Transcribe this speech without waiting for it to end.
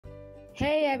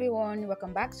Hey everyone,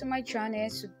 welcome back to my channel.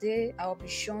 Today I'll be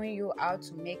showing you how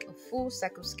to make a full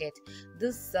circle skirt.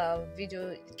 This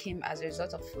video came as a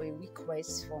result of a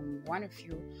request from one of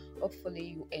you.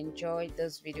 Hopefully you enjoyed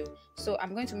this video. So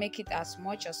I'm going to make it as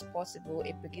much as possible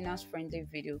a beginners friendly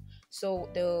video. So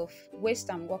the waist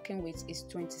I'm working with is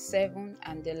 27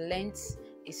 and the length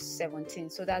is 17.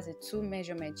 So that's the two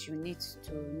measurements you need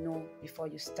to know before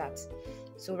you start.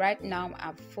 So right now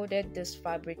I've folded this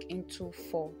fabric into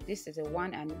four. This is a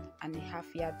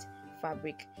 1.5 yard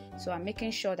fabric. So I'm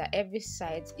making sure that every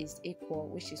side is equal,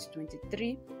 which is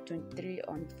 23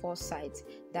 on four sides.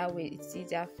 That way it's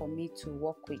easier for me to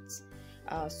work with.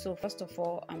 So first of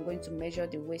all, I'm going to measure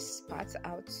the waist part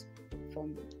out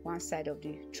from one side of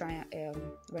the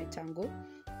rectangle.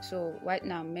 So right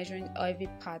now I'm measuring every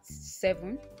part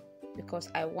 7 because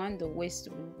I want the waist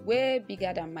to be way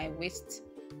bigger than my waist,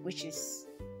 which is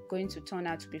going to turn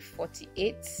out to be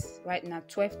 48. Right now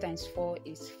 12 times 4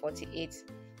 is 48.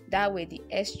 That way the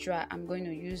extra I'm going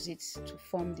to use it to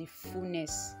form the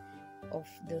fullness of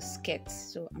the skirt.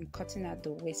 So I'm cutting out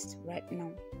the waist right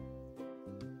now.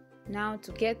 Now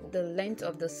to get the length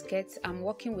of the skirt, I'm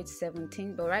working with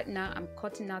 17, but right now I'm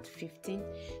cutting out 15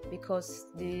 because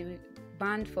the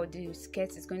band for the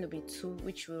skirt is going to be 2,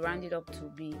 which will round it up to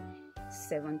be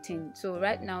 17. So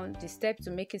right now the step to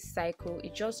make it cycle,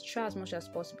 you just try as much as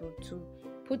possible to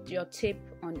put your tape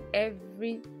on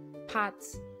every part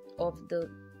of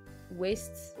the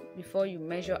waist before you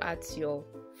measure at your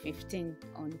 15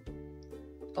 on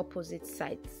opposite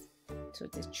sides. So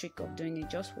the trick of doing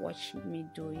it, just watch me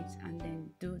do it and then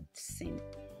do the same.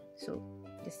 So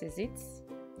this is it.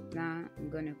 Now I'm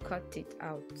gonna cut it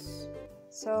out.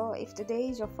 So if today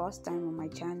is your first time on my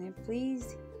channel,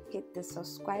 please hit the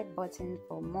subscribe button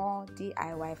for more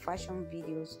DIY fashion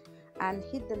videos and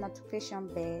hit the notification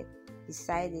bell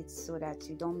beside it so that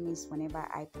you don't miss whenever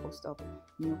I post up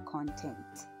new content.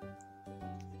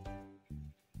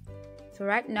 So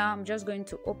right now I'm just going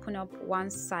to open up one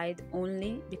side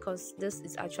only because this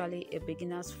is actually a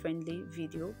beginners friendly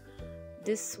video.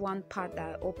 This one part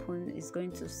that I open is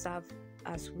going to serve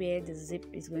as where the zip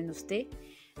is going to stay.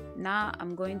 Now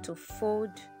I'm going to fold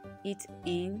it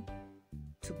in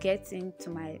to get into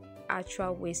my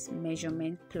actual waist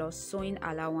measurement plus sewing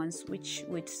allowance, which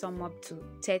would sum up to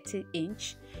 30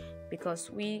 inch because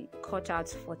we cut out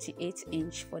 48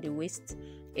 inch for the waist.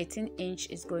 18 inch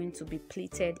is going to be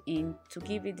pleated in to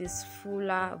give it this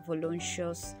fuller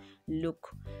voluptuous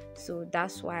look. So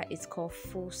that's why it's called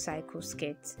full cycle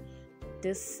skirt.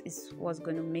 This is what's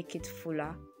going to make it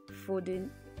fuller,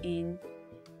 folding in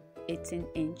 18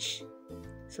 inch.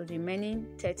 So the remaining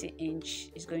 30 inch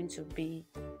is going to be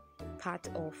part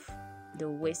of the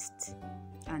waist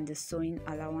and the sewing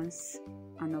allowance,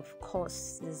 and of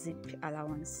course the zip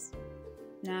allowance.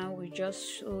 Now we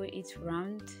just sew it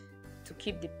round to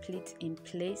keep the pleat in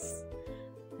place,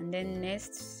 and then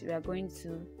next we are going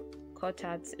to cut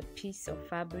out a piece of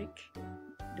fabric.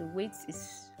 The width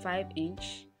is 5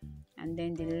 inch and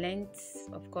then the length,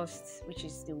 of course, which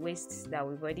is the waist that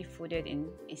we've already folded in,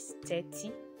 is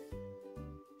 30.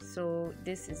 So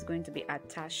this is going to be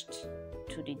attached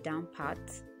to the down part.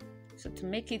 So to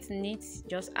make it neat,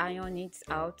 just iron it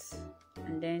out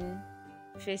and then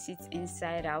face it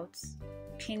inside out,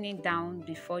 pin it down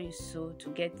before you sew to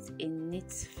get a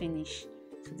neat finish.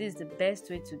 So this is the best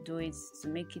way to do it, to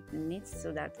make it neat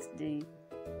so that the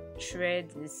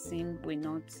thread, the seam will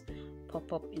not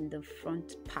pop up in the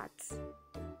front part.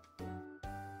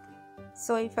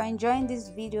 So if you're enjoying this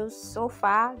video so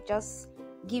far, just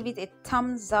give it a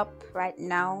thumbs up right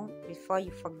now before you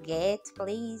forget.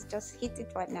 Please just hit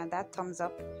it right now, that thumbs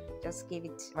up, just give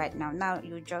it right now. Now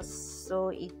you just sew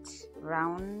it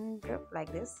round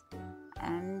like this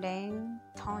and then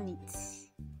turn it.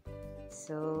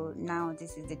 So now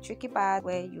this is the tricky part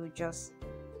where you just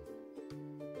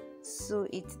sew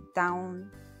it down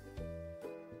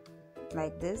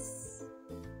like this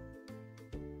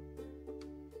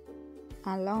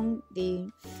along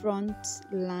the front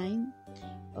line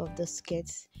of the skirt.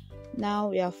 Now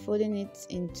we are folding it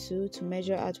in two to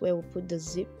measure out where we put the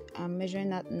zip. I'm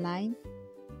measuring at 9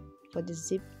 for the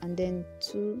zip and then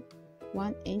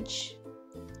 1 inch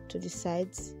to the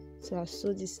sides. So I'll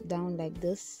sew this down like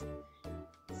this.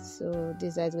 So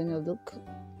this is going to look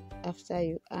after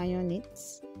you iron it.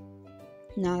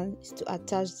 Now is to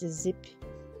attach the zip.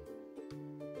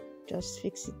 Just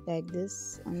fix it like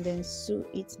this and then sew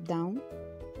it down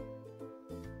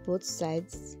both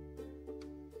sides.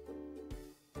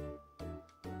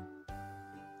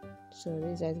 So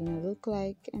this is going to look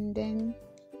like, and then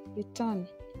you turn.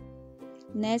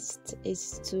 Next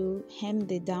is to hem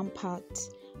the down part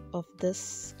of this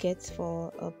skirt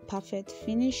for a perfect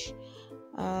finish.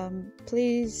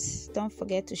 Please don't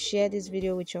forget to share this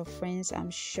video with your friends.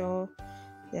 I'm sure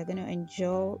they're going to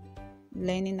enjoy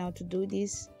learning how to do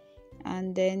this.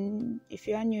 And then if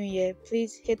you are new here,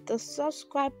 please hit the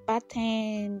subscribe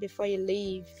button before you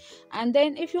leave. And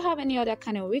then if you have any other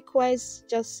kind of requests,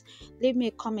 just leave me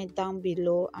a comment down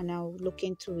below and I'll look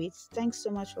into it. Thanks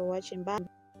so much for watching.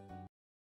 Bye.